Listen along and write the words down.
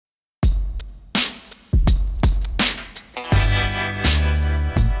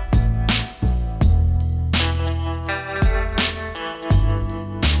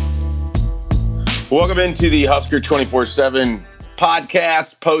Welcome into the Husker 24/7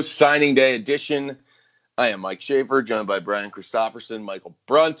 podcast, post-signing day edition. I am Mike Schaefer, joined by Brian Christopherson, Michael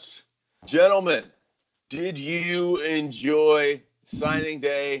Bruntz. Gentlemen, did you enjoy signing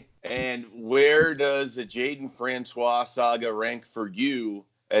day, and where does the Jaden Francois saga rank for you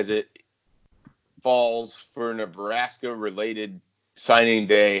as it falls for Nebraska-related signing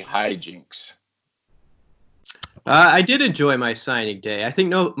day hijinks? I did enjoy my signing day. I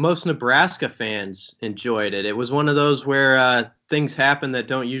think most Nebraska fans enjoyed it. It was one of those where things happen that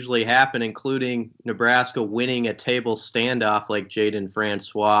don't usually happen, including Nebraska winning a table standoff like Jaden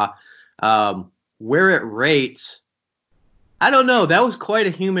Francois. Where it rates, I don't know. That was quite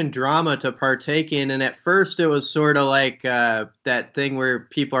a human drama to partake in. And at first it was sort of like that thing where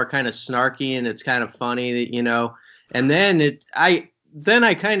people are kind of snarky and it's kind of funny, and then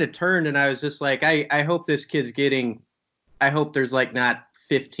I kind of turned and I was just like, I hope this kid's I hope there's like not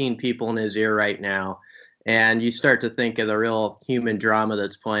 15 people in his ear right now. And you start to think of the real human drama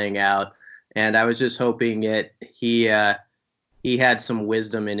that's playing out. And I was just hoping that he had some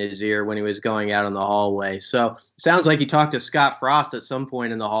wisdom in his ear when he was going out in the hallway. So sounds like he talked to Scott Frost at some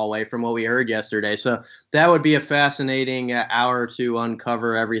point in the hallway from what we heard yesterday. So that would be a fascinating hour to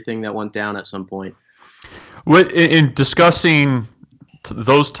uncover everything that went down at some point. In discussing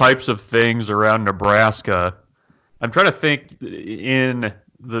those types of things around Nebraska, I'm trying to think in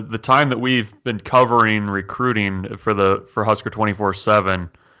the time that we've been covering recruiting for Husker 24/7.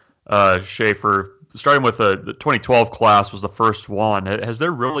 Schaefer, starting with the 2012 class was the first one. Has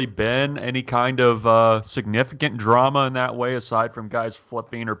there really been any kind of significant drama in that way, aside from guys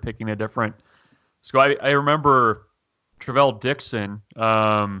flipping or picking a different school? I remember Travell Dixon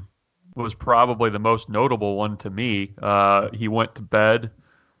was probably the most notable one to me. He went to bed,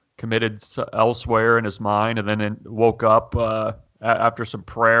 committed elsewhere in his mind, and then woke up after some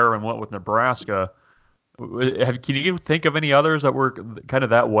prayer and went with Nebraska. Can you think of any others that were kind of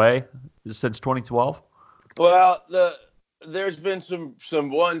that way since 2012? Well, there's been some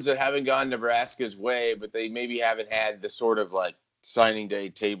ones that haven't gone Nebraska's way, but they maybe haven't had the sort of like signing day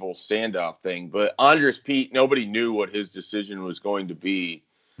table standoff thing. But Andres Pete, nobody knew what his decision was going to be.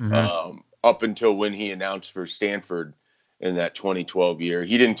 Up until when he announced for Stanford in that 2012 year.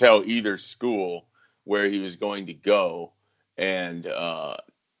 He didn't tell either school where he was going to go. And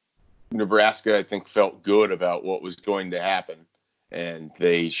Nebraska, I think, felt good about what was going to happen, and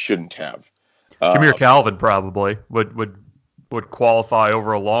they shouldn't have. Jameer Calvin probably would qualify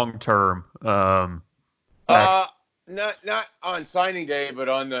over a long term. Not on signing day, but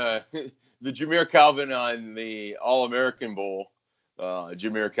on the Jameer Calvin on the All-American Bowl.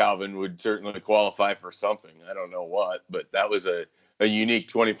 Jameer Calvin would certainly qualify for something. I don't know what, but that was a unique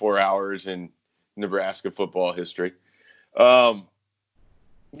 24 hours in Nebraska football history. Yeah,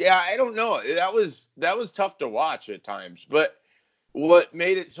 I don't know. That was tough to watch at times. But what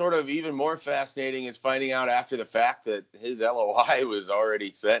made it sort of even more fascinating is finding out after the fact that his LOI was already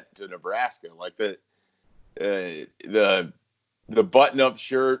sent to Nebraska. Like the button-up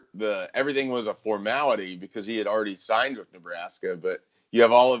shirt, everything was a formality because he had already signed with Nebraska. But you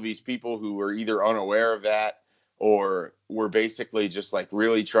have all of these people who were either unaware of that or were basically just like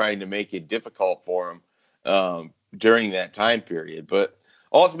really trying to make it difficult for him during that time period. But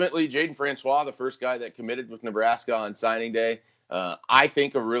ultimately, Jaden Francois, the first guy that committed with Nebraska on signing day, I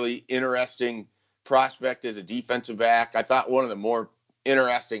think a really interesting prospect as a defensive back. I thought one of the more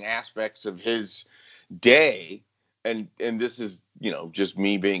interesting aspects of his day, and this is, just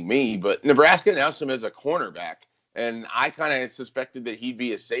me being me, but Nebraska announced him as a cornerback, and I kind of suspected that he'd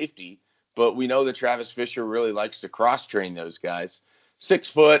be a safety, but we know that Travis Fisher really likes to cross-train those guys. 6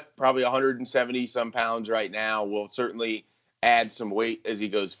 foot, probably 170 some pounds right now, will certainly add some weight as he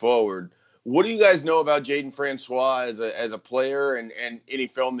goes forward. What do you guys know about Jaden Francois as a player and any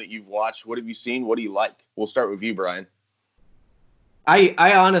film that you've watched? What have you seen? What do you like? We'll start with you, Brian.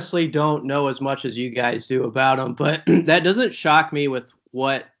 I honestly don't know as much as you guys do about him, but that doesn't shock me with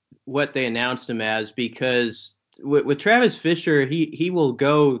what they announced him as, because with Travis Fisher, he will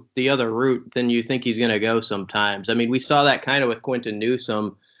go the other route than you think he's going to go sometimes. I mean, we saw that kind of with Quinton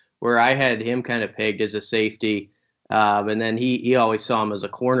Newsome, where I had him kind of pegged as a safety, and then he always saw him as a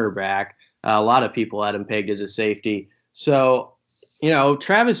cornerback. A lot of people had him pegged as a safety. So,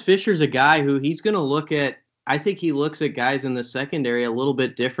 Travis Fisher's a guy who he's going to look at. I think he looks at guys in the secondary a little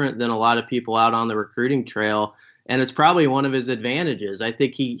bit different than a lot of people out on the recruiting trail, and it's probably one of his advantages. I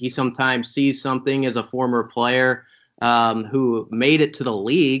think he sometimes sees something as a former player who made it to the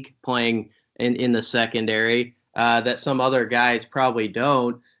league playing in the secondary that some other guys probably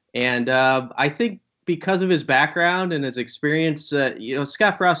don't. And I think because of his background and his experience.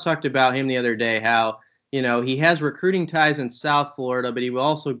 Scott Frost talked about him the other day, how he has recruiting ties in South Florida, but he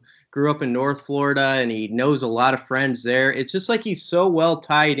also grew up in North Florida, and he knows a lot of friends there. It's just like he's so well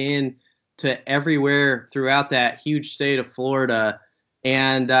tied in to everywhere throughout that huge state of Florida.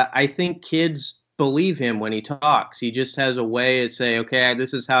 And I think kids believe him when he talks. He just has a way to say, okay,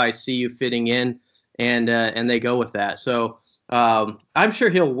 this is how I see you fitting in, and they go with that. So I'm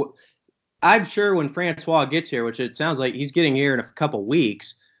sure when Francois gets here, which it sounds like he's getting here in a couple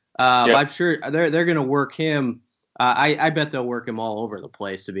weeks, Yep. I'm sure they're going to work him. I bet they'll work him all over the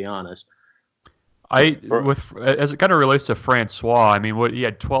place, to be honest. As it kind of relates to Francois, I mean, he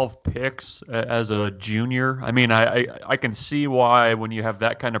had 12 picks as a junior. I mean, I can see why when you have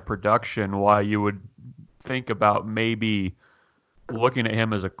that kind of production, why you would think about maybe looking at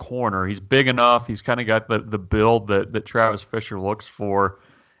him as a corner. He's big enough. He's kind of got the build that Travis Fisher looks for,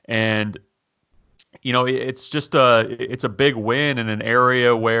 and it's just it's a big win in an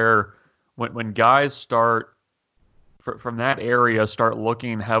area where when guys start from that area start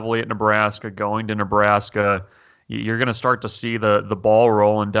looking heavily at Nebraska, going to Nebraska, you're going to start to see the ball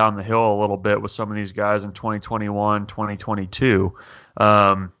rolling down the hill a little bit with some of these guys in 2021, 2022.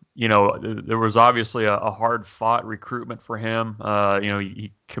 There was obviously a hard-fought recruitment for him.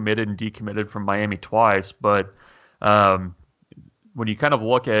 He committed and decommitted from Miami twice, but when you kind of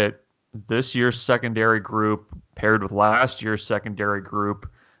look at this year's secondary group paired with last year's secondary group,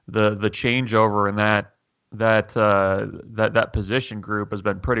 the changeover in that position group has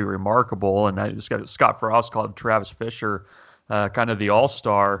been pretty remarkable. And I just got Scott Frost called Travis Fisher kind of the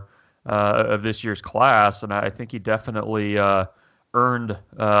all-star of this year's class, and I think he definitely earned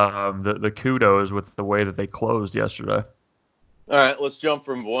the kudos with the way that they closed yesterday. All right, let's jump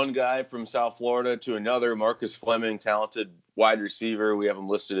from one guy from South Florida to another. Marcus Fleming, talented wide receiver. We have him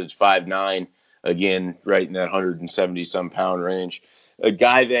listed as 5'9", again, right in that 170-some pound range. A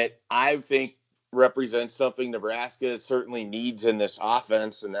guy that I think represents something Nebraska certainly needs in this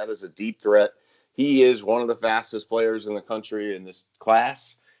offense, and that is a deep threat. He is one of the fastest players in the country in this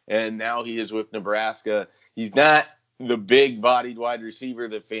class, and now he is with Nebraska. He's not the big-bodied wide receiver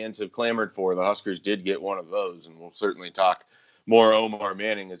that fans have clamored for. The Huskers did get one of those, and we'll certainly talk more Omar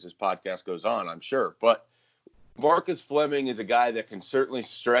Manning as this podcast goes on, I'm sure. But Marcus Fleming is a guy that can certainly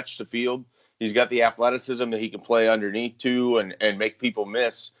stretch the field. He's got the athleticism that he can play underneath too and make people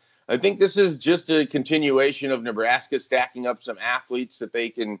miss. I think this is just a continuation of Nebraska stacking up some athletes that they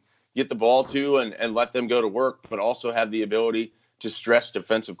can get the ball to and let them go to work, but also have the ability to stress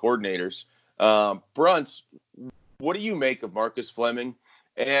defensive coordinators. Bruns, what do you make of Marcus Fleming,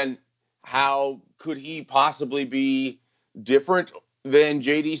 and how could he possibly be different than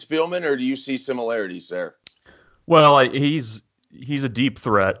J.D. Spielman, or do you see similarities there? Well, he's a deep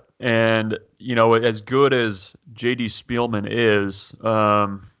threat, and as good as J.D. Spielman is,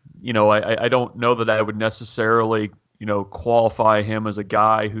 I don't know that I would necessarily qualify him as a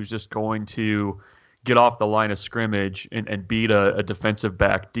guy who's just going to get off the line of scrimmage and beat a defensive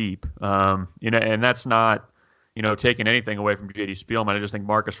back deep. And that's not taking anything away from J.D. Spielman. I just think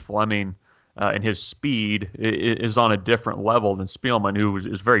Marcus Fleming and his speed is on a different level than Spielman, who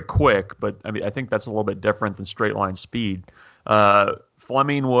is very quick. But I mean, I think that's a little bit different than straight line speed.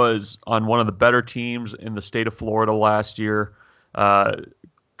 Fleming was on one of the better teams in the state of Florida last year.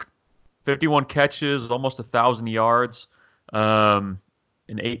 51 catches, almost 1,000 yards, and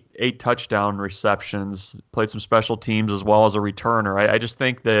eight touchdown receptions. Played some special teams as well as a returner. I just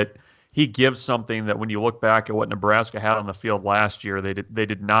think that he gives something that when you look back at what Nebraska had on the field last year, they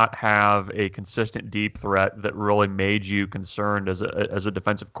did not have a consistent deep threat that really made you concerned as a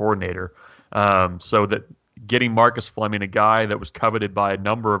defensive coordinator. So that getting Marcus Fleming, a guy that was coveted by a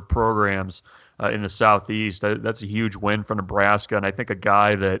number of programs in the Southeast, that's a huge win for Nebraska. And I think a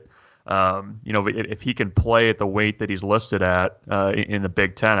guy that, if he can play at the weight that he's listed at in the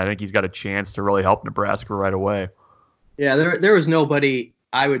Big Ten, I think he's got a chance to really help Nebraska right away. Yeah, there was nobody,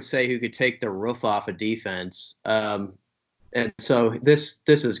 I would say, who could take the roof off a defense. And so this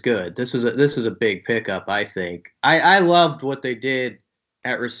is good. This is a big pickup, I think. I loved what they did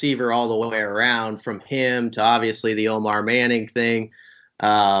at receiver all the way around, from him to obviously the Omar Manning thing,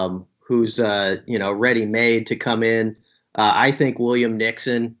 who's ready-made to come in. I think William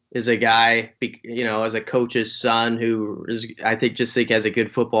Nixon is a guy, as a coach's son, who is, I think has a good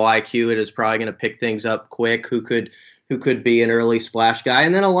football IQ and is probably going to pick things up quick, who could be an early splash guy.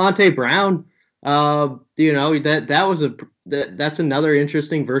 And then Alante Brown, that's another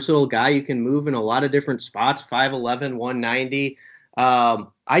interesting, versatile guy. You can move in a lot of different spots, 5'11", 190.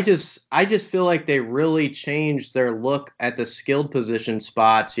 I just feel like they really changed their look at the skilled position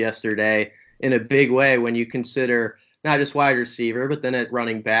spots yesterday. in a big way when you consider not just wide receiver, but then at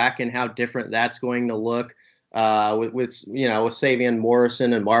running back and how different that's going to look. With Savion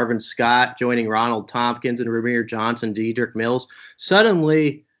Morrison and Marvin Scott joining Ronald Tompkins and Ramir Johnson, Dedrick Mills,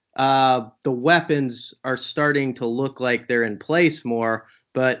 suddenly the weapons are starting to look like they're in place more.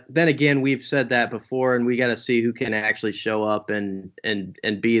 But then again, we've said that before, and we got to see who can actually show up and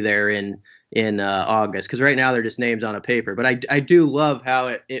be there in August. Because right now they're just names on a paper. But I do love how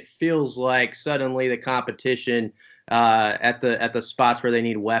it feels like suddenly the competition at the spots where they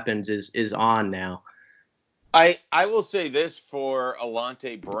need weapons is on now. I will say this for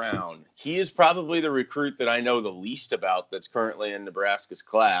Alante Brown. He is probably the recruit that I know the least about that's currently in Nebraska's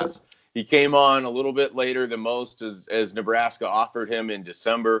class. He came on a little bit later than most as Nebraska offered him in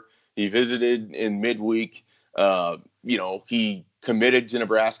December. He visited in midweek. He committed to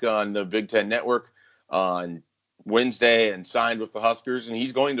Nebraska on the Big Ten Network on Wednesday and signed with the Huskers, and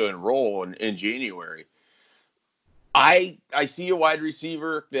he's going to enroll in January. I see a wide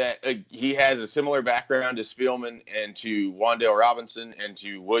receiver that he has a similar background to Spielman and to Wan'Dale Robinson and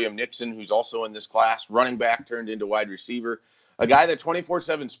to William Nixon, who's also in this class. Running back turned into wide receiver. A guy that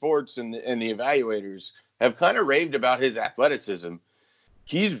 24/7 Sports and the evaluators have kind of raved about his athleticism.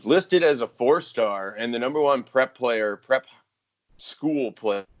 He's listed as a 4-star and the number one prep school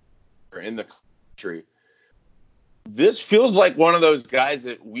player in the country. This feels like one of those guys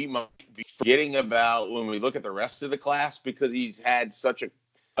that we might be forgetting about when we look at the rest of the class because he's had such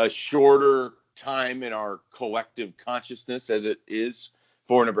a shorter time in our collective consciousness as it is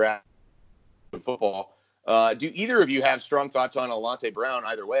for Nebraska football. Do either of you have strong thoughts on Alante Brown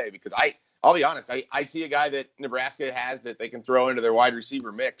either way? Because I'll be honest, I see a guy that Nebraska has that they can throw into their wide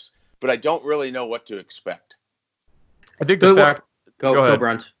receiver mix, but I don't really know what to expect. I think the fact... Go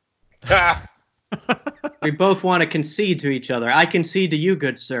Brunt. We both want to concede to each other. I concede to you,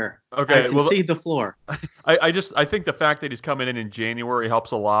 good sir. Okay, I concede the floor. I think the fact that he's coming in January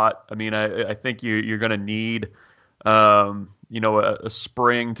helps a lot. I mean, I think you're going to need, a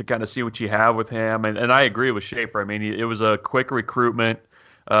spring to kind of see what you have with him. And I agree with Schaefer. I mean, it was a quick recruitment.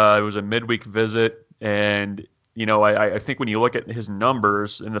 It was a midweek visit, and I think when you look at his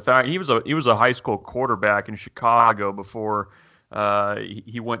numbers and the fact he was a high school quarterback in Chicago before.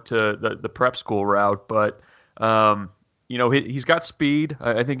 He went to the prep school route, but he's got speed.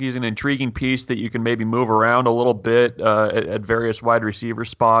 I think he's an intriguing piece that you can maybe move around a little bit at various wide receiver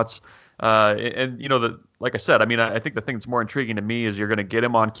spots. Like I said, I mean, I think the thing that's more intriguing to me is you're going to get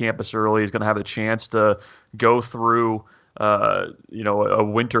him on campus early. He's going to have the chance to go through, a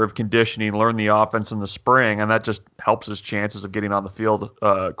winter of conditioning, learn the offense in the spring, and that just helps his chances of getting on the field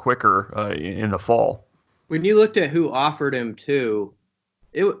quicker in the fall. When you looked at who offered him too,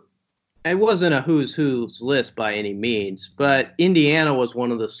 it wasn't a who's list by any means, but Indiana was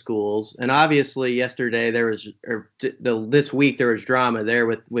one of the schools, and obviously yesterday this week there was drama there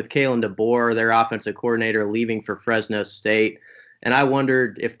with Kalen DeBoer, their offensive coordinator, leaving for Fresno State, and I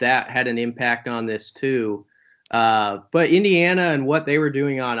wondered if that had an impact on this too. But Indiana and what they were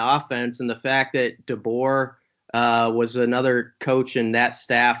doing on offense, and the fact that DeBoer was another coach and that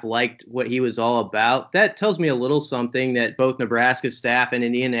staff liked what he was all about. That tells me a little something that both Nebraska's staff and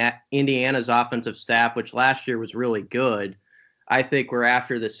Indiana's offensive staff, which last year was really good, I think we're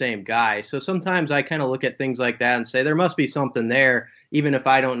after the same guy. So sometimes I kind of look at things like that and say there must be something there, even if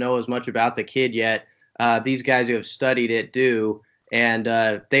I don't know as much about the kid yet. These guys who have studied it do, and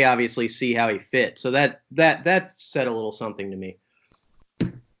they obviously see how he fits. So that said a little something to me. All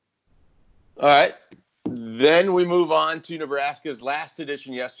right. Then we move on to Nebraska's last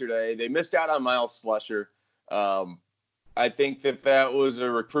edition yesterday. They missed out on Miles Slusher. I think that was a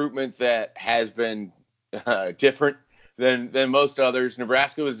recruitment that has been different than most others.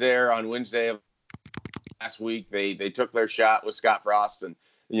 Nebraska was there on Wednesday of last week. They took their shot with Scott Frost, and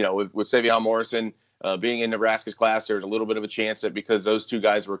with Savion Morrison being in Nebraska's class, there's a little bit of a chance that because those two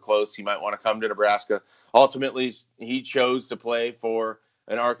guys were close, he might want to come to Nebraska. Ultimately, he chose to play for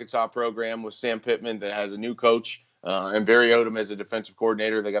an Arkansas program with Sam Pittman that has a new coach and Barry Odom as a defensive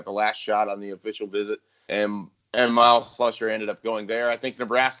coordinator. They got the last shot on the official visit, and Miles Slusher ended up going there. I think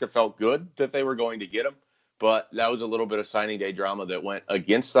Nebraska felt good that they were going to get him, but that was a little bit of signing day drama that went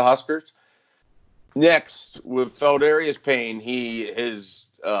against the Huskers. Next, with Feldarius Payne, his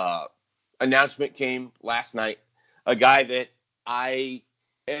announcement came last night. A guy that I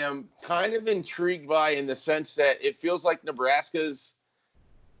am kind of intrigued by in the sense that it feels like Nebraska's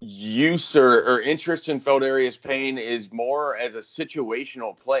use or interest in Feldarius Payne is more as a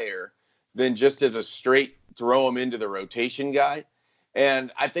situational player than just as a straight throw him into the rotation guy.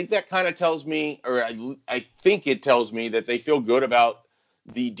 And I think that kind of tells me, or I think it tells me that they feel good about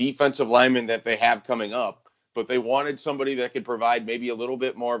the defensive lineman that they have coming up, but they wanted somebody that could provide maybe a little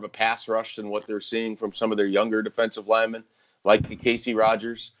bit more of a pass rush than what they're seeing from some of their younger defensive linemen, like a Casey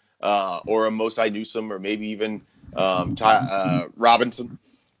Rogers or a Mosai Newsome, or maybe even Robinson.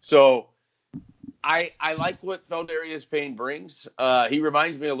 So I like what Feldarius Payne brings. He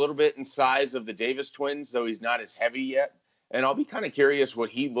reminds me a little bit in size of the Davis twins, though he's not as heavy yet. And I'll be kind of curious what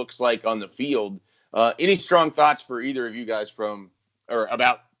he looks like on the field. Any strong thoughts for either of you guys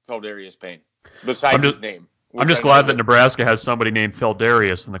about Feldarius Payne besides his name? I'm just glad that Nebraska has somebody named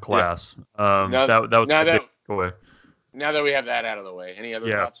Feldarius in the class. Yeah. That was a big takeaway. Now that we have that out of the way, any other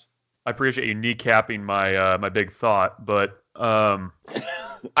thoughts? I appreciate you kneecapping my my big thought, but I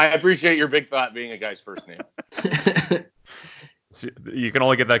appreciate your big thought being a guy's first name. You can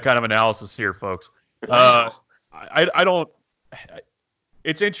only get that kind of analysis here, folks. I don't.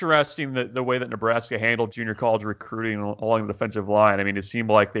 It's interesting that the way that Nebraska handled junior college recruiting along the defensive line. I mean, it seemed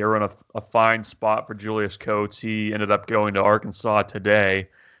like they were in a fine spot for Julius Coates. He ended up going to Arkansas today.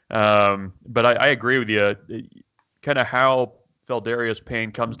 But I agree with you. Kind of how Feldarius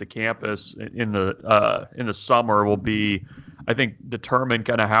Payne comes to campus in the summer will be, I think, determine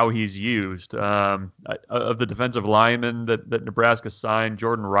kind of how he's used. Of the defensive linemen that Nebraska signed,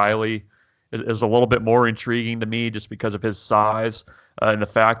 Jordan Riley is a little bit more intriguing to me just because of his size and the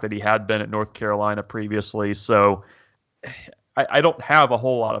fact that he had been at North Carolina previously. So I don't have a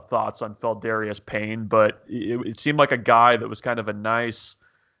whole lot of thoughts on Feldarius Payne, but it seemed like a guy that was kind of a nice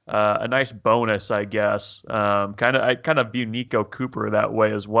bonus, I guess. I kind of view Nico Cooper that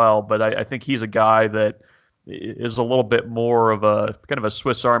way as well, but I think he's a guy that is a little bit more of a kind of a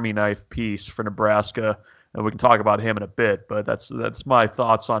Swiss Army knife piece for Nebraska. And we can talk about him in a bit, but that's my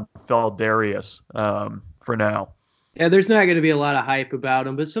thoughts on Feldarius for now. Yeah, there's not going to be a lot of hype about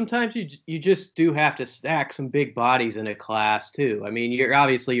him, but sometimes you just do have to stack some big bodies in a class too. I mean,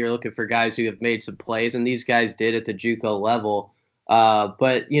 you're looking for guys who have made some plays, and these guys did at the JUCO level.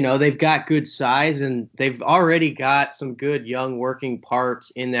 But they've got good size, and they've already got some good young working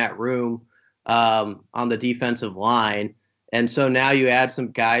parts in that room on the defensive line. And so now you add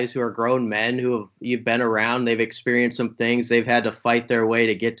some guys who are grown men you've been around. They've experienced some things. They've had to fight their way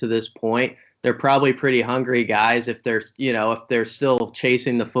to get to this point. They're probably pretty hungry guys if they're still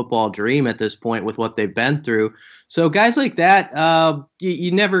chasing the football dream at this point with what they've been through. So guys like that,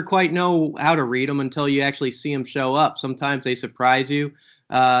 you never quite know how to read them until you actually see them show up. Sometimes they surprise you.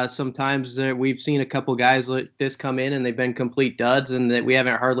 Sometimes we've seen a couple guys like this come in and they've been complete duds and that we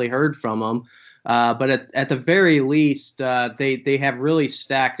haven't hardly heard from them. But at the very least, they have really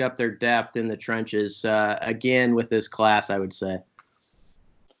stacked up their depth in the trenches again with this class, I would say.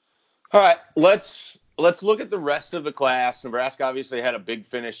 All right, let's look at the rest of the class. Nebraska obviously had a big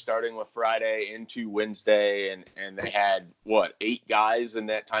finish starting with Friday into Wednesday, and they had 8 guys in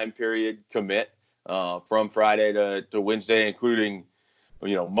that time period commit from Friday to Wednesday, including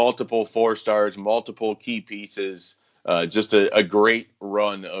multiple 4-stars, multiple key pieces. Just a great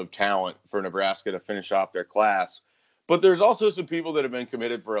run of talent for Nebraska to finish off their class. But there's also some people that have been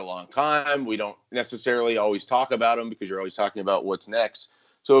committed for a long time. We don't necessarily always talk about them because you're always talking about what's next.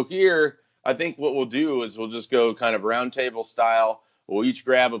 So here, I think what we'll do is we'll just go kind of roundtable style. We'll each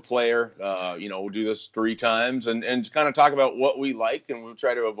grab a player. We'll do this 3 times and just kind of talk about what we like, and we'll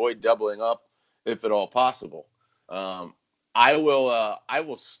try to avoid doubling up if at all possible. I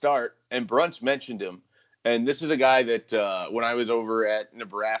will start, and Bruntz mentioned him. And this is a guy that when I was over at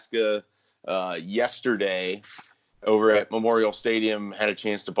Nebraska yesterday, over at Memorial Stadium, had a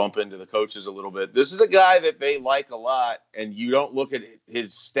chance to bump into the coaches a little bit. This is a guy that they like a lot, and you don't look at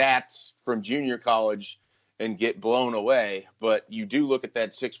his stats from junior college and get blown away, but you do look at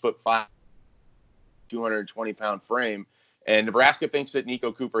that 6'5", 220-pound frame, and Nebraska thinks that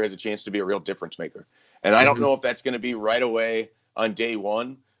Nico Cooper has a chance to be a real difference maker. And I don't know if that's going to be right away on day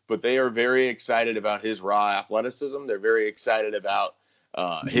one, but they are very excited about his raw athleticism. They're very excited about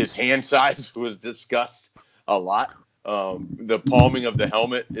his hand size, was discussed a lot. The palming of the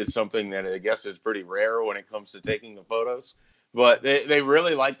helmet is something that I guess is pretty rare when it comes to taking the photos. But they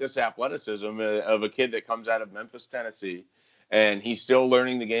really like this athleticism of a kid that comes out of Memphis, Tennessee, and he's still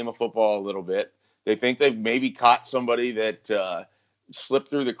learning the game of football a little bit. They think they've maybe caught somebody that slipped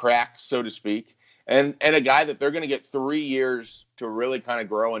through the cracks, so to speak. And a guy that they're going to get 3 years to really kind of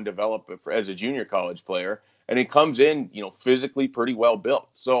grow and develop as a junior college player. And he comes in, physically pretty well built.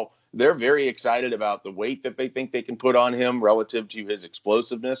 So they're very excited about the weight that they think they can put on him relative to his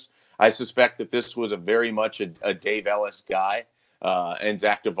explosiveness. I suspect that this was a very much a Dave Ellis guy. And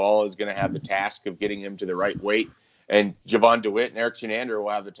Zach Duvall is going to have the task of getting him to the right weight. And Javon DeWitt and Eric Shenander will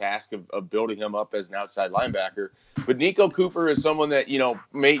have the task of building him up as an outside linebacker. But Nico Cooper is someone that,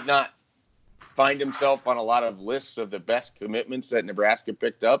 may not find himself on a lot of lists of the best commitments that Nebraska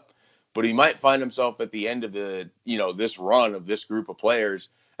picked up, but he might find himself at the end of the, this run of this group of players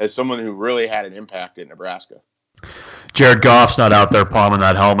as someone who really had an impact at Nebraska. Jared Goff's not out there palming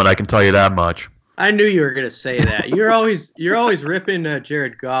that helmet, I can tell you that much. I knew you were going to say that. You're always ripping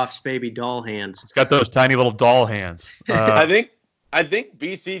Jared Goff's baby doll hands. It's got those tiny little doll hands. I think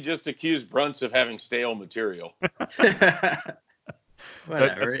BC just accused Brunts of having stale material.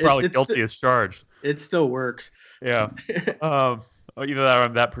 Whatever. That's probably guilty as charged. It still works. Yeah. Either that or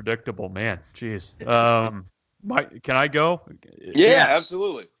I'm that predictable, man. Jeez. Can I go? Yeah, Yes.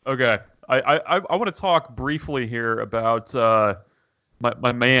 absolutely. Okay. I want to talk briefly here about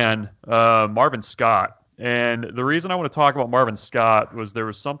my man, Marvin Scott. And the reason I want to talk about Marvin Scott was there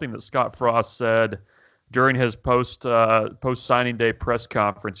was something that Scott Frost said during his post signing day press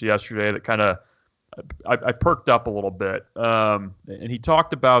conference yesterday that kind of I perked up a little bit. And he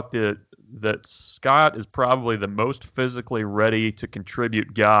talked about that Scott is probably the most physically ready to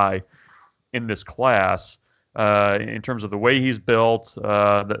contribute guy in this class in terms of the way he's built,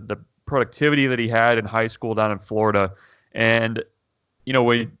 the productivity that he had in high school down in Florida. And,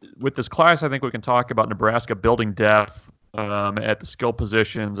 with this class, I think we can talk about Nebraska building depth at the skill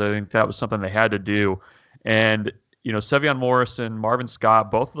positions. I think that was something they had to do. And, Sevion Morrison, Marvin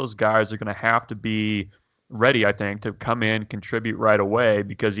Scott, both of those guys are going to have to be ready, I think, to come in, contribute right away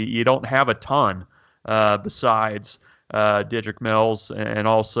because you don't have a ton besides Dedrick Mills and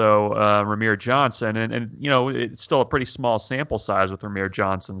also Ramir Johnson. And it's still a pretty small sample size with Ramir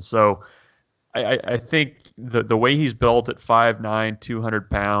Johnson. So I think the way he's built at 5'9", 200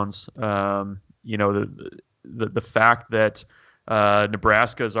 pounds, the fact that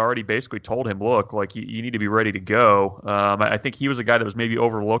Nebraska has already basically told him, look, like you need to be ready to go. I think he was a guy that was maybe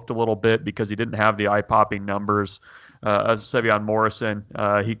overlooked a little bit because he didn't have the eye-popping numbers. As Sevion Morrison,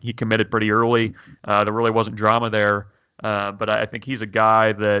 he committed pretty early. There really wasn't drama there. But I think he's a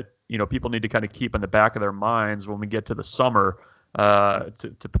guy that, people need to kind of keep in the back of their minds when we get to the summer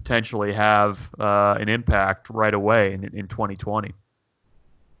to potentially have an impact right away in 2020.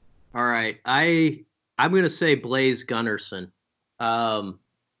 All right. I'm going to say Blaise Gunnerson. I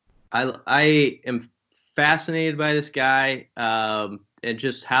am fascinated by this guy and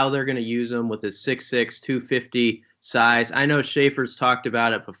just how they're going to use him with his 6'6", 250 size. I know Schaefer's talked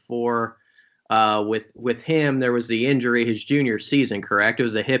about it before. With him, there was the injury his junior season, correct? It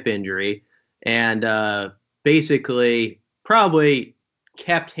was a hip injury. And basically probably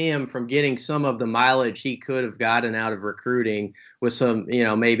kept him from getting some of the mileage he could have gotten out of recruiting with some,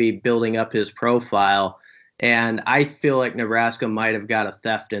 maybe building up his profile. And I feel like Nebraska might have got a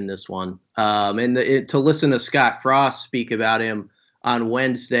theft in this one. To listen to Scott Frost speak about him on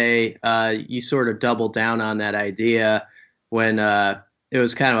Wednesday, you sort of doubled down on that idea when it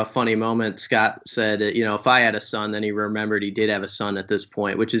was kind of a funny moment. Scott said, if I had a son, then he remembered he did have a son at this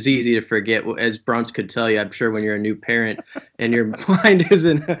point, which is easy to forget. As Brunts could tell you, I'm sure when you're a new parent and your mind is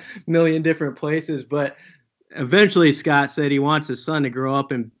in a million different places. But eventually Scott said he wants his son to grow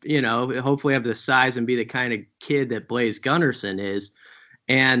up and, hopefully have the size and be the kind of kid that Blaise Gunnerson is.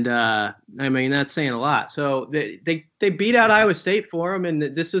 And, that's saying a lot. So they beat out Iowa State for him. And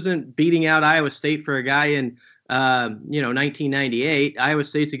this isn't beating out Iowa State for a guy in, 1998. Iowa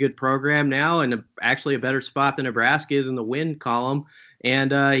State's a good program now and actually a better spot than Nebraska is in the win column.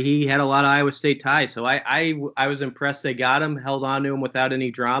 And he had a lot of Iowa State ties. So I was impressed they got him, held on to him without any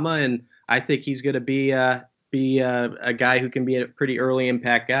drama. And I think he's going to be a guy who can be a pretty early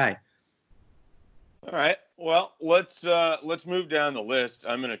impact guy. All right. Well, let's move down the list.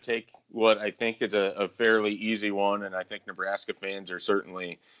 I'm going to take what I think is a fairly easy one, and I think Nebraska fans are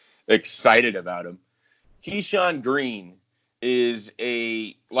certainly excited about him. Keyshawn Green is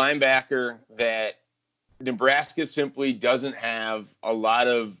a linebacker that Nebraska simply doesn't have a lot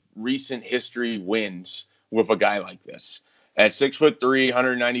of recent history wins with a guy like this. At 6'3",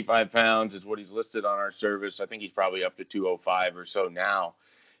 195 pounds is what he's listed on our service. I think he's probably up to 205 or so now.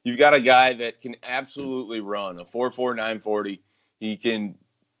 You've got a guy that can absolutely run a 4.4 940. He can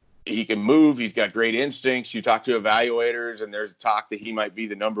move. He's got great instincts. You talk to evaluators, and there's talk that he might be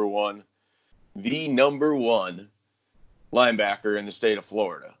the number one linebacker in the state of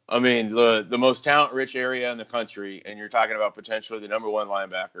Florida. I mean, the most talent-rich area in the country, and you're talking about potentially the number one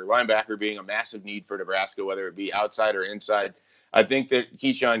linebacker. Linebacker being a massive need for Nebraska, whether it be outside or inside. I think that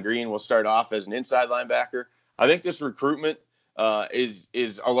Keyshawn Green will start off as an inside linebacker. I think this recruitment is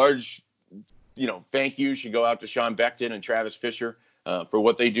a large, thank you should go out to Sean Beckton and Travis Fisher for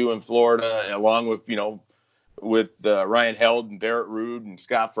what they do in Florida, along with, with Ryan Held and Barrett Ruud and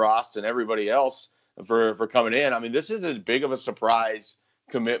Scott Frost and everybody else for coming in. I mean, this is as big of a surprise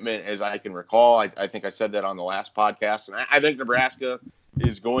commitment as I can recall. I think I said that on the last podcast. And I think Nebraska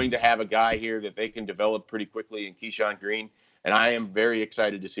is going to have a guy here that they can develop pretty quickly in Keyshawn Green. And I am very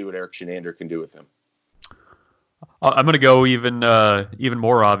excited to see what Eric Shenander can do with him. I'm going to go even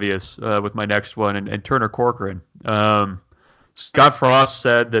more obvious with my next one, and Turner Corcoran. Scott Frost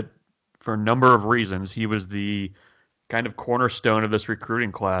said that for a number of reasons, he was the kind of cornerstone of this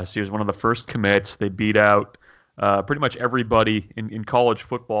recruiting class. He was one of the first commits. They beat out pretty much everybody in college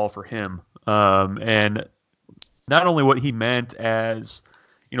football for him. And not only what he meant as,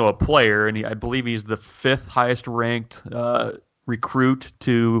 a player, and I believe he's the 5th highest ranked recruit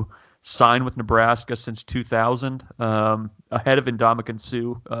to sign with Nebraska since 2000, ahead of Ndamukong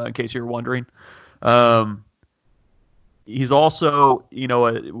Suh, in case you're wondering. He's also,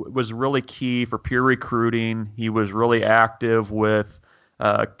 was really key for peer recruiting. He was really active with,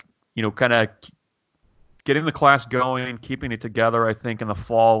 kind of getting the class going, keeping it together, I think, in the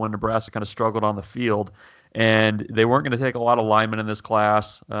fall when Nebraska kind of struggled on the field. And they weren't going to take a lot of linemen in this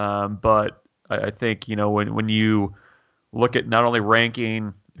class. But I think, when you look at not only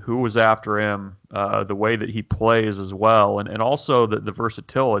ranking who was after him, the way that he plays as well, and also the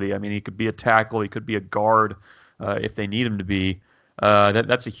versatility. I mean, he could be a tackle, he could be a guard if they need him to be.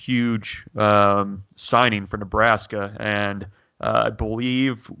 That's a huge signing for Nebraska, and I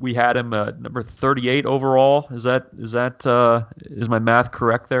believe we had him number 38 overall. Is my math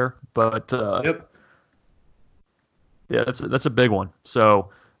correct there? But yep. Yeah, that's a big one. So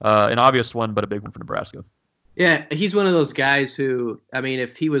an obvious one, but a big one for Nebraska. Yeah, he's one of those guys who, I mean,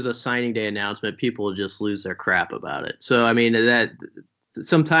 if he was a signing day announcement, people would just lose their crap about it. So, I mean, that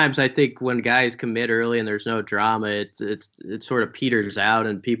sometimes I think when guys commit early and there's no drama, it sort of peters out,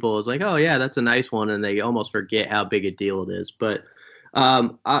 and people is like, oh yeah, that's a nice one, and they almost forget how big a deal it is. But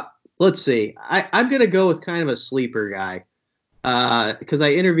let's see, I'm gonna go with kind of a sleeper guy because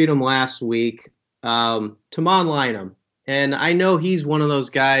I interviewed him last week, Tamon Lynham, and I know he's one of those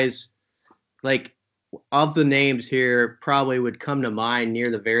guys like. Of the names here, probably would come to mind near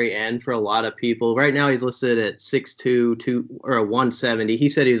the very end for a lot of people. Right now, he's listed at 6'2", or 170. He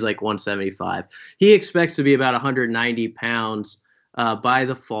said he was like 175. He expects to be about 190 pounds by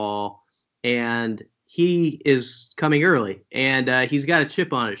the fall, and he is coming early, and he's got a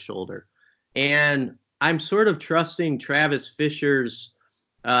chip on his shoulder. And I'm sort of trusting Travis Fisher's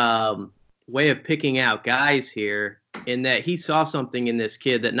way of picking out guys here, in that he saw something in this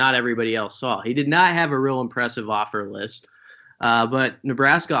kid that not everybody else saw. He did not have a real impressive offer list, but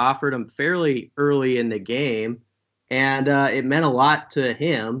Nebraska offered him fairly early in the game, and it meant a lot to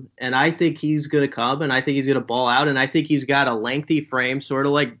him. And I think he's going to come, and I think he's going to ball out, and I think he's got a lengthy frame, sort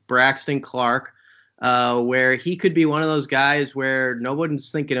of like Braxton Clark, where he could be one of those guys where no one's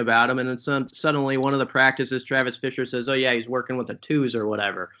thinking about him, and then suddenly one of the practices, Travis Fisher says, oh yeah, he's working with the twos or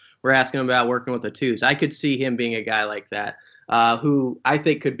whatever. We're asking him about working with the twos. I could see him being a guy like that, who I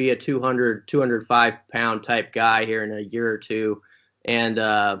think could be a 205-pound type guy here in a year or two, and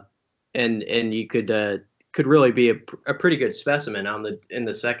you could really be a pretty good specimen in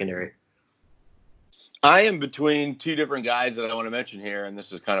the secondary. I am between two different guys that I want to mention here, and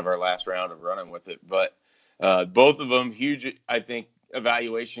this is kind of our last round of running with it. But both of them huge, I think,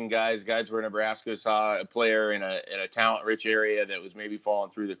 evaluation guys where Nebraska saw a player in a talent-rich area that was maybe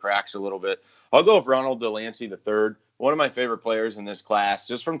falling through the cracks a little bit. I'll go with Ronald Delancey III, one of my favorite players in this class,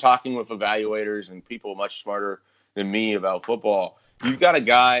 just from talking with evaluators and people much smarter than me about football. You've got a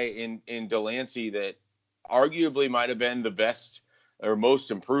guy in Delancey that arguably might have been the best or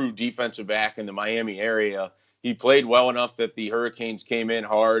most improved defensive back in the Miami area. He played well enough that the Hurricanes came in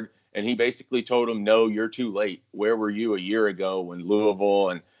hard, and he basically told him, no, you're too late. Where were you a year ago when Louisville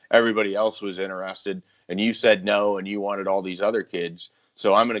and everybody else was interested, and you said no, and you wanted all these other kids,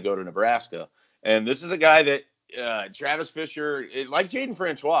 so I'm going to go to Nebraska. And this is a guy that Travis Fisher, like Jaden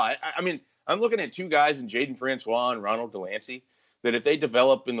Francois, I mean, I'm looking at two guys in Jaden Francois and Ronald Delancey that if they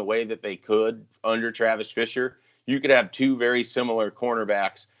develop in the way that they could under Travis Fisher, you could have two very similar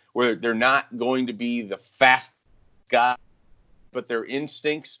cornerbacks where they're not going to be the fast guy, but their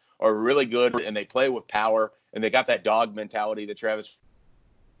instincts are really good, and they play with power, and they got that dog mentality that Travis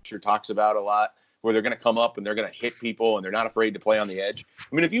Fisher talks about a lot, where they're going to come up and they're going to hit people, and they're not afraid to play on the edge.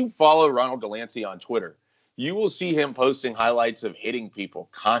 I mean, if you follow Ronald Delancey on Twitter, you will see him posting highlights of hitting people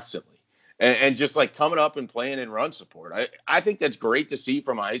constantly and just like coming up and playing in run support. I think that's great to see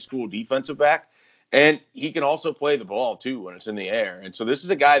from a high school defensive back, and he can also play the ball too when it's in the air. And so this is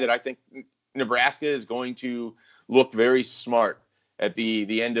a guy that I think Nebraska is going to look very smart at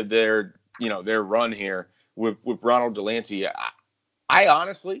the end of their run here with Ronald Delancey. I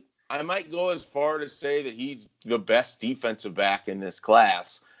honestly, I might go as far to say that he's the best defensive back in this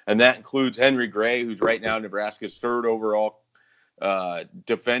class, and that includes Henry Gray, who's right now Nebraska's third overall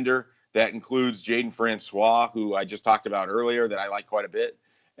defender. That includes Jaden Francois, who I just talked about earlier, that I like quite a bit.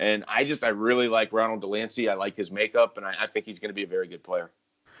 And I really like Ronald Delancey. I like his makeup, and I think he's going to be a very good player.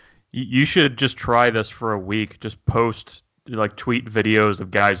 You should just try this for a week. Just post, like, tweet videos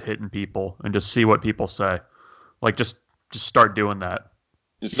of guys hitting people and just see what people say. Like, just start doing that.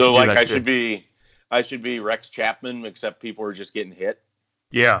 So, like, I should be Rex Chapman, except people are just getting hit.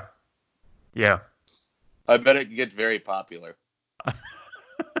 Yeah. I bet it gets very popular.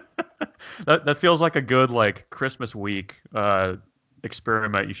 That feels like a good, like, Christmas week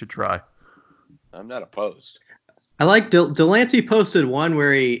experiment you should try. I'm not opposed. I like Delancey posted one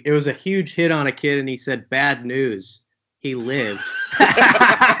where it was a huge hit on a kid, and he said, "Bad news, he lived."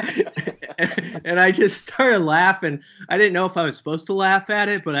 And I just started laughing. I didn't know if I was supposed to laugh at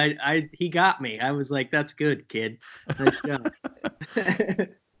it, but he got me. I was like, "That's good, kid. Nice job."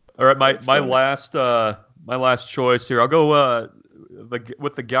 All right, my last choice here. I'll go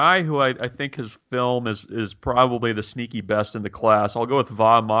with the guy who I think his film is probably the sneaky best in the class. I'll go with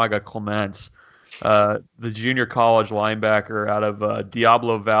Maga Clements, the junior college linebacker out of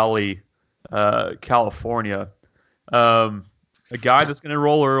Diablo Valley, California. A guy that's going to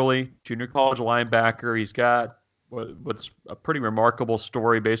roll early, junior college linebacker. He's got what's a pretty remarkable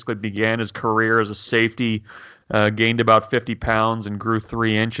story. Basically began his career as a safety, gained about 50 pounds and grew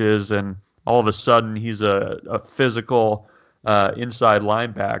 3 inches, and all of a sudden he's a physical inside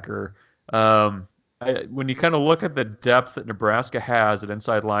linebacker. When you kind of look at the depth that Nebraska has at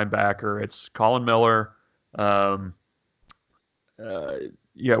inside linebacker, it's Colin Miller, Will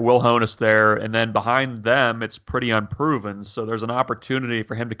Honus there, and then behind them it's pretty unproven. So there's an opportunity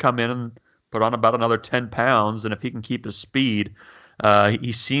for him to come in and put on about another 10 pounds, and if he can keep his speed,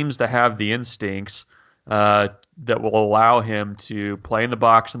 he seems to have the instincts that will allow him to play in the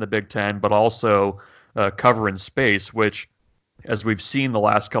box in the Big Ten, but also cover in space, which, as we've seen the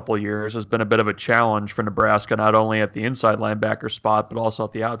last couple of years, has been a bit of a challenge for Nebraska, not only at the inside linebacker spot, but also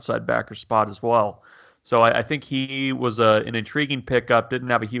at the outside backer spot as well. So I think he was an intriguing pickup, didn't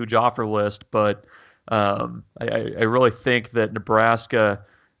have a huge offer list, but I really think that Nebraska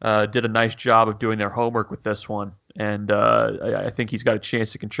did a nice job of doing their homework with this one, and I think he's got a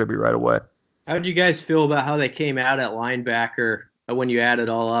chance to contribute right away. How did you guys feel about how they came out at linebacker when you add it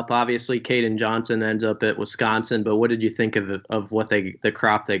all up? Obviously, Caden Johnson ends up at Wisconsin, but what did you think of what the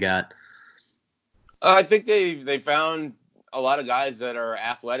crop they got? I think they found a lot of guys that are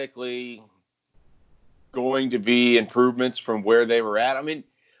athletically going to be improvements from where they were at. I mean,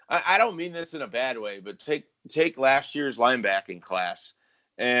 I don't mean this in a bad way, but take last year's linebacking class,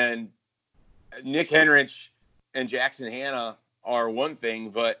 and Nick Henrich and Jackson Hanna are one thing,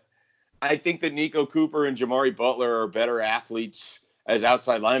 but I think that Nico Cooper and Jamari Butler are better athletes as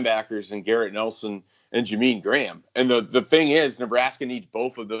outside linebackers than Garrett Nelson and Jamean Graham. And the thing is, Nebraska needs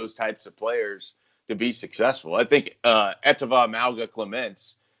both of those types of players to be successful. I think Etava Malga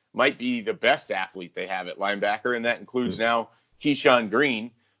Clements might be the best athlete they have at linebacker, and that includes now Keyshawn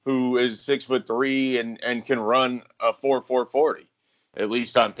Green, who is 6'3" and can run a 4.40, at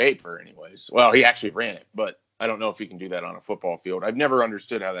least on paper anyways. Well, he actually ran it, but I don't know if he can do that on a football field. I've never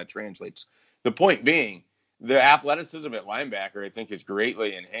understood how that translates. The point being, the athleticism at linebacker, I think, is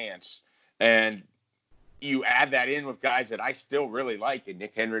greatly enhanced. And you add that in with guys that I still really like, and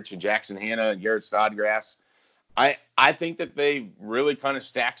Nick Henrich and Jackson Hanna and Garrett Snodgrass. I think that they really kind of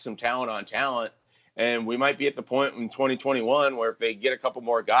stacked some talent on talent, and we might be at the point in 2021 where if they get a couple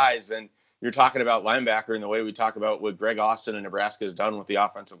more guys, then you're talking about linebacker in the way we talk about what Greg Austin and Nebraska has done with the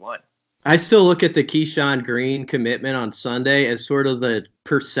offensive line. I still look at the Keyshawn Green commitment on Sunday as sort of the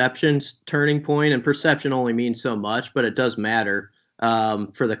perceptions turning point, and perception only means so much, but it does matter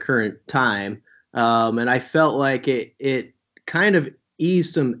for the current time. And I felt like it kind of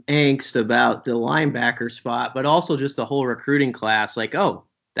eased some angst about the linebacker spot, but also just the whole recruiting class. Like, oh,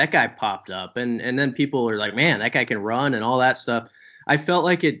 that guy popped up, and then people are like, man, that guy can run and all that stuff. I felt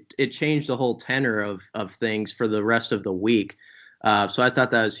like it changed the whole tenor of things for the rest of the week. So I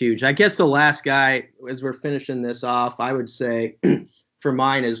thought that was huge. I guess the last guy, as we're finishing this off, I would say for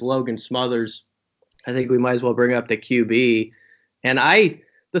mine is Logan Smothers. I think we might as well bring up the QB. And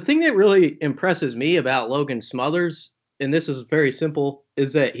the thing that really impresses me about Logan Smothers, and this is very simple,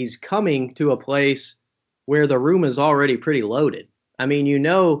 is that he's coming to a place where the room is already pretty loaded. I mean,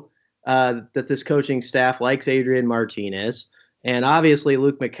 that this coaching staff likes Adrian Martinez. And obviously,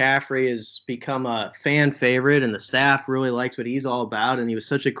 Luke McCaffrey has become a fan favorite, and the staff really likes what he's all about. And he was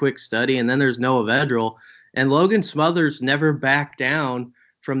such a quick study. And then there's Noah Vedral. And Logan Smothers never backed down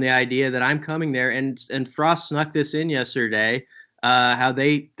from the idea that I'm coming there. And Frost snuck this in yesterday. How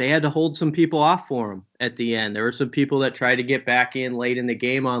they had to hold some people off for him at the end. There were some people that tried to get back in late in the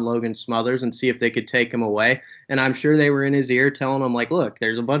game on Logan Smothers and see if they could take him away. And I'm sure they were in his ear telling him, like, look,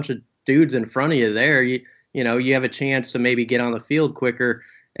 there's a bunch of dudes in front of you there. You have a chance to maybe get on the field quicker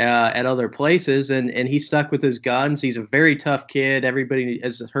at other places. And he stuck with his guns. He's a very tough kid. Everybody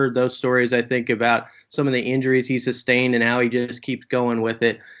has heard those stories, I think, about some of the injuries he sustained and how he just keeps going with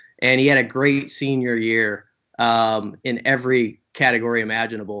it. And he had a great senior year in every category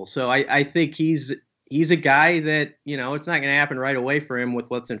imaginable. So I think he's a guy that, it's not going to happen right away for him with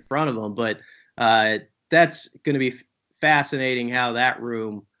what's in front of him, but that's going to be fascinating how that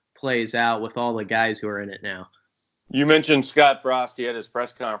room plays out with all the guys who are in it now. You mentioned Scott Frost. He had his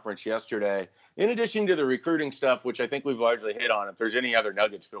press conference yesterday. In addition to the recruiting stuff, which I think we've largely hit on, if there's any other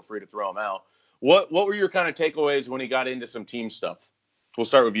nuggets, feel free to throw them out. What were your kind of takeaways when he got into some team stuff? We'll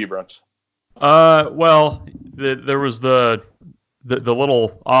start with you, Bruns. Well, there was the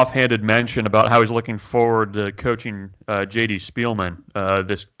little offhanded mention about how he's looking forward to coaching J.D. Spielman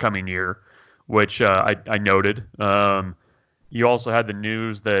this coming year, which I noted. You also had the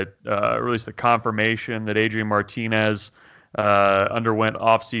news that, or at least the confirmation that Adrian Martinez underwent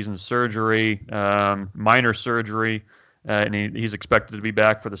off-season surgery, minor surgery, and he's expected to be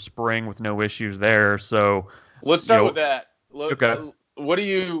back for the spring with no issues there. So let's start with that. Okay. What do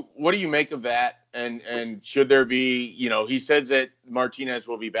you make of that? And should there be, he says that Martinez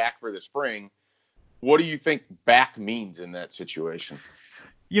will be back for the spring. What do you think back means in that situation?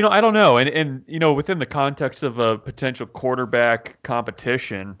 I don't know. And within the context of a potential quarterback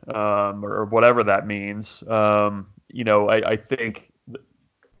competition, or whatever that means, I think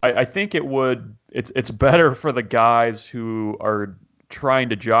it's better for the guys who are trying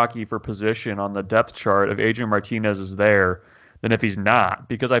to jockey for position on the depth chart if Adrian Martinez is there than if he's not.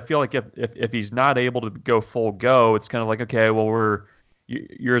 Because I feel like if he's not able to go full go, it's kind of like, okay, well,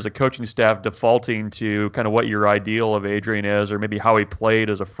 you're as a coaching staff defaulting to kind of what your ideal of Adrian is, or maybe how he played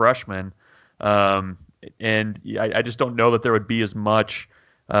as a freshman. And I just don't know that there would be as much,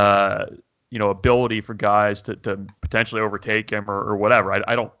 ability for guys to potentially overtake him or whatever.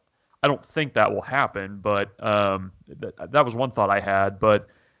 I don't think that will happen, but that was one thought I had. But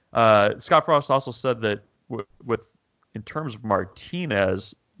Scott Frost also said that in terms of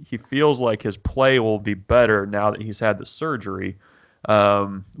Martinez, he feels like his play will be better now that he's had the surgery.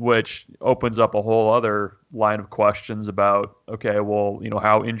 Which opens up a whole other line of questions about, okay, well,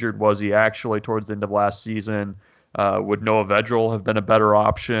 how injured was he actually towards the end of last season? Would Noah Vedral have been a better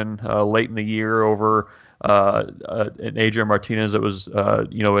option late in the year over an Adrian Martinez that was,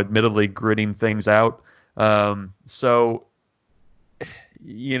 admittedly gritting things out? So,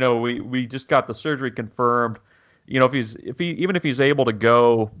 we just got the surgery confirmed. Even if he's able to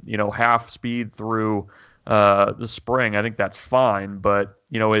go, half speed through the spring, I think that's fine. But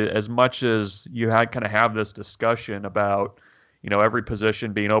as much as you kind of have this discussion about every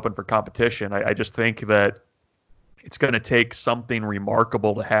position being open for competition, I just think that it's going to take something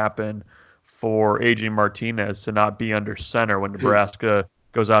remarkable to happen for Adrian Martinez to not be under center when Nebraska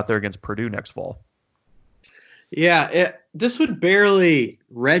goes out there against Purdue next fall. Yeah, this would barely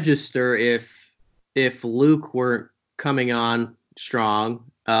register if Luke weren't coming on strong.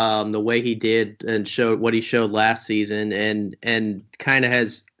 The way he did and showed what he showed last season, and kind of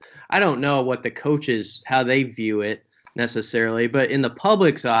has, I don't know what the coaches, how they view it necessarily, but in the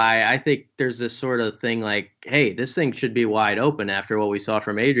public's eye, I think there's this sort of thing like, hey, this thing should be wide open after what we saw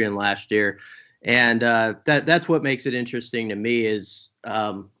from Adrian last year. And that's what makes it interesting to me is,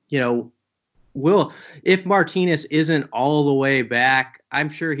 if Martinez isn't all the way back, I'm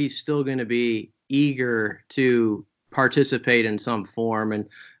sure he's still going to be eager to participate in some form, and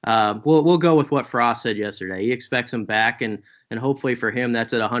we'll go with what Frost said yesterday. He expects him back, and hopefully for him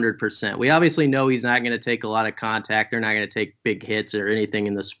that's at 100%. We obviously know he's not going to take a lot of contact. They're not going to take big hits or anything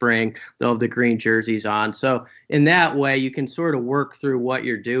in the spring. They'll have the green jerseys on, so in that way you can sort of work through what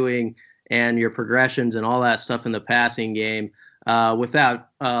you're doing and your progressions and all that stuff in the passing game without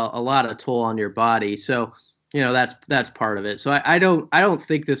a lot of toll on your body. So that's part of it. So I don't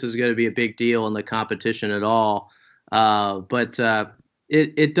think this is going to be a big deal in the competition at all. But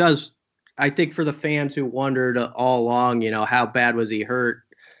it does, I think, for the fans who wondered all along, how bad was he hurt?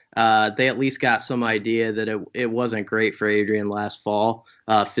 They at least got some idea that it wasn't great for Adrian last fall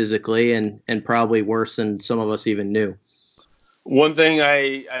physically, and probably worse than some of us even knew. One thing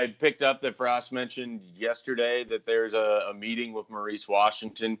I picked up that Frost mentioned yesterday, that there's a meeting with Maurice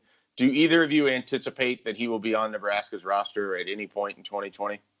Washington. Do either of you anticipate that he will be on Nebraska's roster at any point in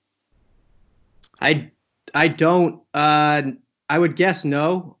 2020? I don't. I would guess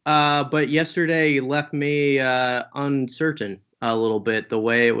no. But yesterday left me uncertain a little bit the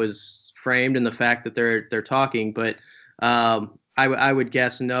way it was framed and the fact that they're talking. But I would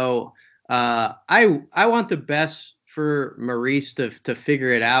guess no. I want the best for Maurice to figure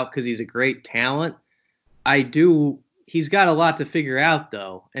it out because he's a great talent. I do. He's got a lot to figure out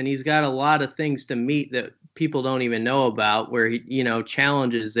though, and he's got a lot of things to meet that people don't even know about. Where he,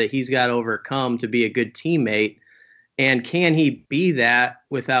 challenges that he's got to overcome to be a good teammate. And can he be that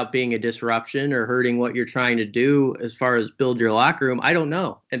without being a disruption or hurting what you're trying to do as far as build your locker room? I don't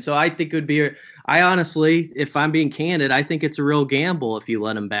know. And so I think it would be, I honestly, if I'm being candid, I think it's a real gamble if you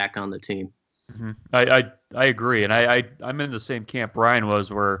let him back on the team. Mm-hmm. I agree. And I'm in the same camp Brian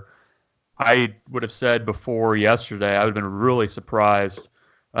was, where I would have said before yesterday, I would have been really surprised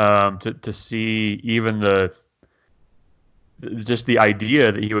to see even just the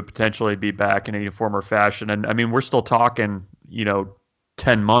idea that he would potentially be back in any form or fashion. And I mean, we're still talking,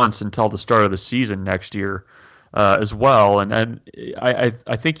 10 months until the start of the season next year as well. And I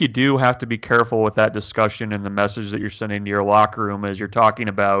think you do have to be careful with that discussion and the message that you're sending to your locker room as you're talking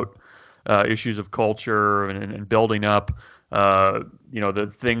about issues of culture and building up,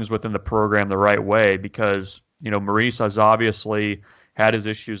 the things within the program the right way, because, Maurice has obviously had his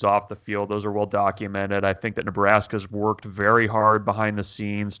issues off the field. Those are well documented. I think that Nebraska's worked very hard behind the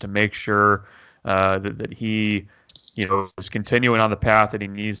scenes to make sure that he, is continuing on the path that he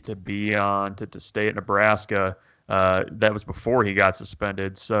needs to be on to stay at Nebraska. That was before he got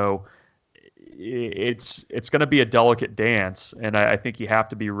suspended. So it's going to be a delicate dance. And I think you have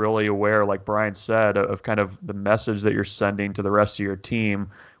to be really aware, like Brian said, of kind of the message that you're sending to the rest of your team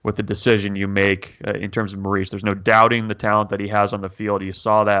with the decision you make in terms of Maurice. There's no doubting the talent that he has on the field. You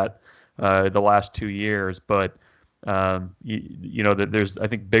saw that the last 2 years, but that there's, I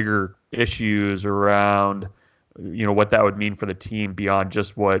think, bigger issues around, what that would mean for the team beyond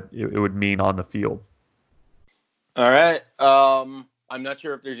just what it would mean on the field. All right. I'm not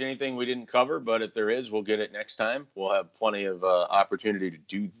sure if there's anything we didn't cover, but if there is, we'll get it next time. We'll have plenty of opportunity to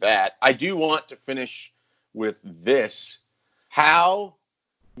do that. I do want to finish with this. How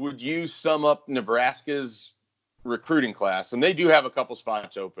would you sum up Nebraska's recruiting class? And they do have a couple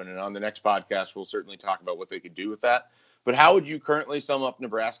spots open, and on the next podcast, we'll certainly talk about what they could do with that. But how would you currently sum up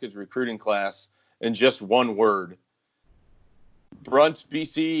Nebraska's recruiting class in just one word? Brunt,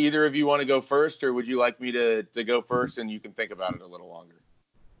 BC, either of you want to go first, or would you like me to go first and you can think about it a little longer?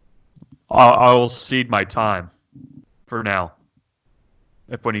 I will cede my time for now,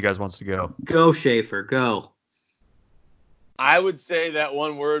 if one of you guys wants to go. Go, Schaefer, go. I would say that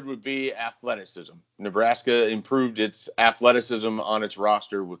one word would be athleticism. Nebraska improved its athleticism on its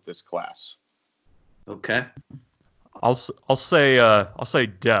roster with this class. Okay. I'll say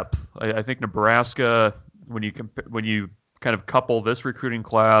depth. I think Nebraska, when you kind of couple this recruiting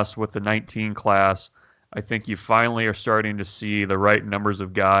class with the 19 class, I think you finally are starting to see the right numbers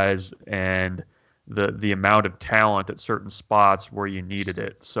of guys and the amount of talent at certain spots where you needed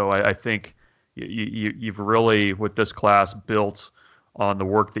it. So I think you've really, with this class, built on the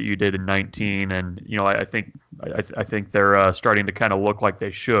work that you did in 19, and I think they're starting to kind of look like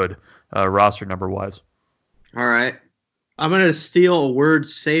they should, roster number wise. All right, I'm gonna steal a word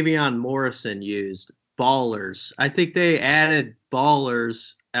Savion Morrison used. Ballers. I think they added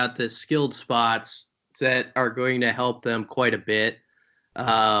ballers at the skilled spots that are going to help them quite a bit.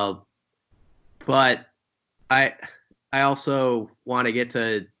 But I also want to get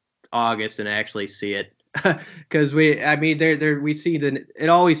to August and actually see it, because we see it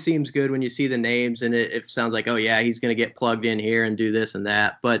always seems good when you see the names and it sounds like, oh yeah, he's going to get plugged in here and do this and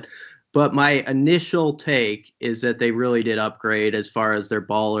that. But my initial take is that they really did upgrade as far as their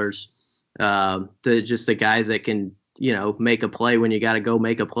ballers, the guys that can, make a play when you got to go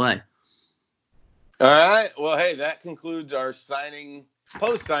make a play. All right. Well, hey, that concludes our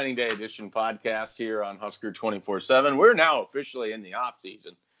post-signing day edition podcast here on Husker 24/7. We're now officially in the off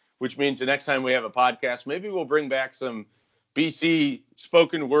season, which means the next time we have a podcast, maybe we'll bring back some BC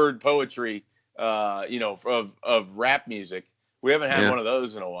spoken word poetry, of rap music. We haven't had one of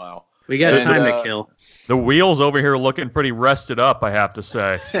those in a while. We got time to kill. The wheel's over here looking pretty rested up, I have to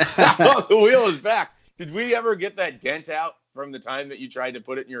say. The wheel is back. Did we ever get that dent out from the time that you tried to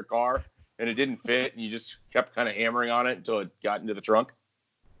put it in your car and it didn't fit and you just kept kind of hammering on it until it got into the trunk?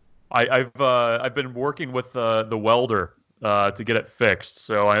 I've been working with the welder to get it fixed,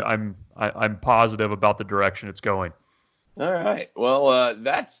 so I'm positive about the direction it's going. All right. Well,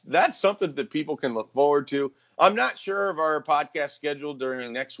 that's something that people can look forward to. I'm not sure of our podcast schedule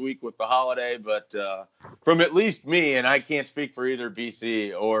during next week with the holiday, but from at least me, and I can't speak for either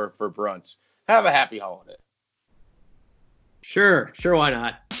BC or for Brunt's, Have a happy holiday. Sure, why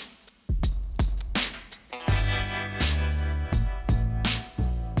not?